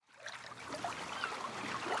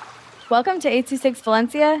Welcome to 826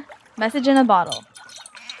 Valencia, message in a bottle.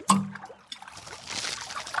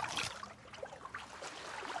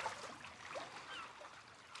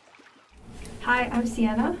 Hi, I'm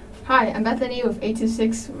Sienna. Hi, I'm Bethany with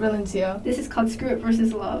 826 Valencia. This is called Screw It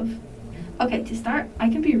versus Love. Okay, to start, I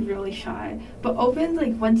can be really shy, but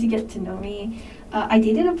open once you get to know me. I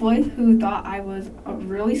dated a boy who thought I was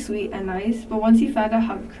really sweet and nice, but once he found out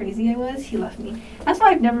how crazy I was, he left me. That's why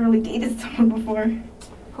I've never really dated someone before.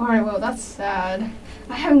 Alright, well, that's sad.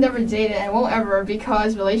 I have never dated and won't ever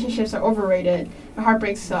because relationships are overrated and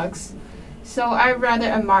heartbreak sucks. So I'd rather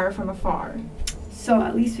admire from afar. So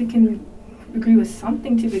at least we can agree with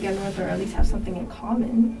something to begin with, or at least have something in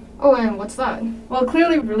common. Oh, and what's that? Well,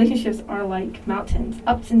 clearly relationships are like mountains,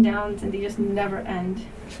 ups and downs, and they just never end.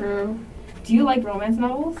 True. Do you like romance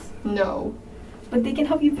novels? No. But they can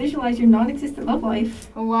help you visualize your non-existent love life.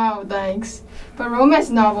 Oh, wow, thanks. But romance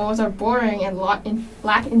novels are boring and lack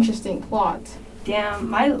interesting plot. Damn,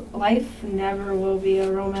 my life never will be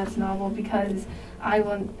a romance novel because I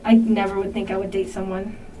never would think I would date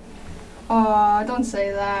someone. Aw, don't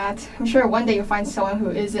say that. I'm sure one day you'll find someone who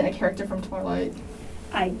isn't a character from Twilight.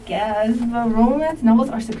 I guess, but romance novels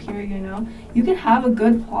are superior, you know? You can have a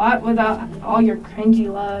good plot without all your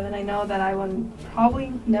cringy love, and I know that I would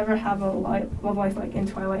probably never have a love life like in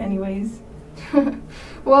Twilight anyways.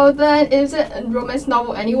 Well, then, is it a romance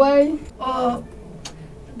novel anyway?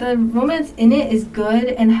 The romance in it is good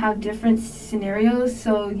and have different scenarios,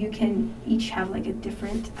 so you can each have like a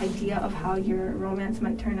different idea of how your romance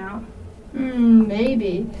might turn out.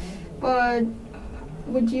 Maybe. But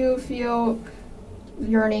would you feel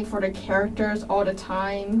yearning for the characters all the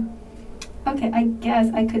time? Okay, I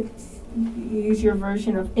guess I could use your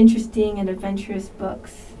version of interesting and adventurous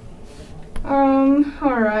books.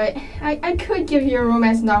 Alright. I could give your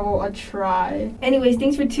romance novel a try. Anyways,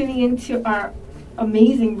 thanks for tuning in to our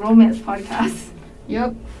amazing romance podcast.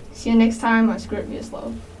 Yep. See you next time on Screw It versus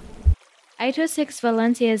Love. 826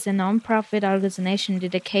 Valencia is a non-profit organization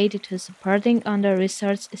dedicated to supporting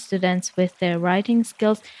under-researched students with their writing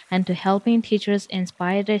skills and to helping teachers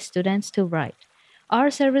inspire their students to write. Our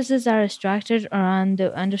services are structured around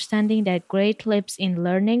the understanding that great leaps in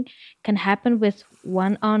learning can happen with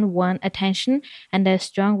one-on-one attention and that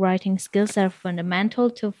strong writing skills are fundamental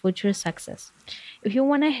to future success. If you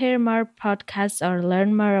want to hear more podcasts or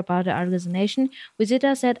learn more about the organization, visit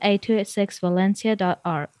us at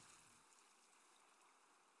 826valencia.org.